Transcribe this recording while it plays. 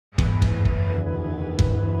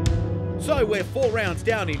So we're 4 rounds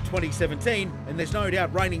down in 2017, and there's no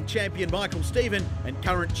doubt reigning champion Michael Stephen and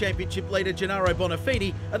current championship leader Gennaro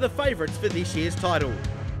Bonafini are the favourites for this year's title.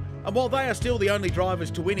 And while they are still the only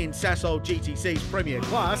drivers to win in Sasol GTC's Premier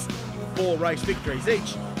Class, 4 race victories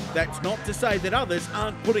each, that's not to say that others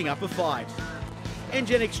aren't putting up a fight.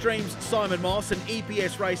 Engine Extreme's Simon Moss and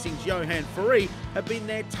EPS Racing's Johan Ferrari have been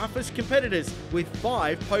their toughest competitors with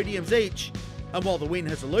 5 podiums each. And while the win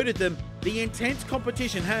has eluded them, the intense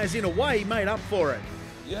competition has, in a way, made up for it.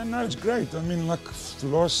 Yeah, no, it's great. I mean, like the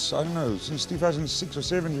last, I don't know, since 2006 or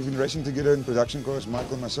 7, we've been racing together in production cars,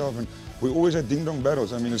 Michael and myself, and we always had ding-dong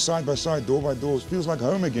battles. I mean, it's side by side, door by door, it feels like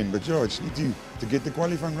home again. But yeah, it's need to get the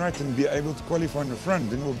qualifying right and be able to qualify in the front.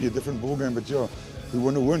 Then it will be a different ballgame, but yeah, we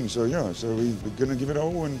want to win. So yeah, so we're going to give it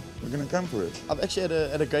all and we're going to come for it. I've actually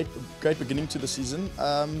had a great beginning to the season.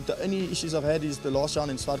 The only issues I've had is the last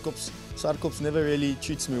round in Swartkops. Swartkops never really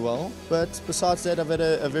treats me well. But besides that, I've had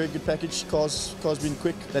a very good package. Car's been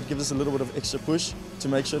quick. That gives us a little bit of extra push to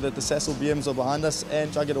make sure that the Sasol BMs are behind us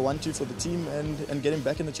and try to get a 1-2 for the team and get him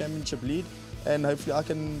back in the championship lead. And hopefully I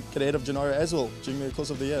can get ahead of Gennaro as well during the course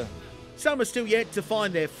of the year. Some are still yet to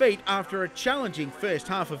find their feet after a challenging first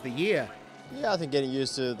half of the year. Yeah, I think getting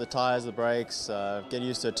used to the tyres, the brakes, getting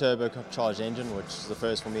used to a turbocharged engine, which is the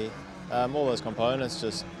first for me. All those components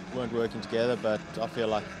just weren't working together, but I feel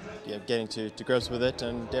like getting to grips with it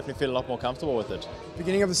and definitely feel a lot more comfortable with it.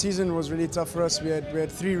 Beginning of the season was really tough for us. We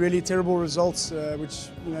had 3 really terrible results, which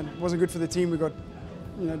wasn't good for the team. We got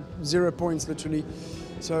 0 points literally.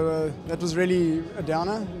 So that was really a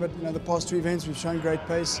downer, but the past 2 events we've shown great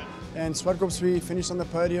pace. And Swartkops we finished on the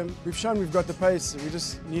podium. We've shown we've got the pace, we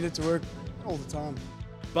just needed to work all the time.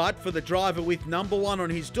 But for the driver with number 1 on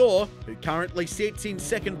his door, who currently sits in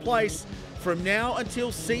 2nd place, from now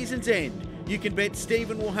until season's end, you can bet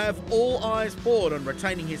Stephen will have all eyes forward on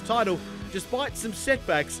retaining his title, despite some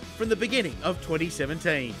setbacks from the beginning of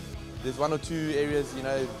 2017. There's 1 or 2 areas,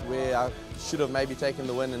 where I should have maybe taken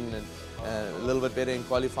the win and a little bit better in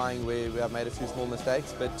qualifying where I've made a few small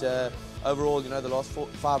mistakes. But overall, the last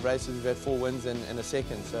 5 races we've had 4 wins and a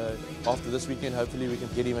 2nd. So after this weekend, hopefully we can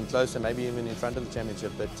get even closer, maybe even in front of the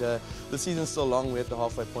championship. But the season's still long. We're at the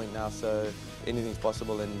halfway point now, so anything's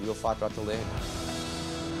possible and we'll fight right till the end.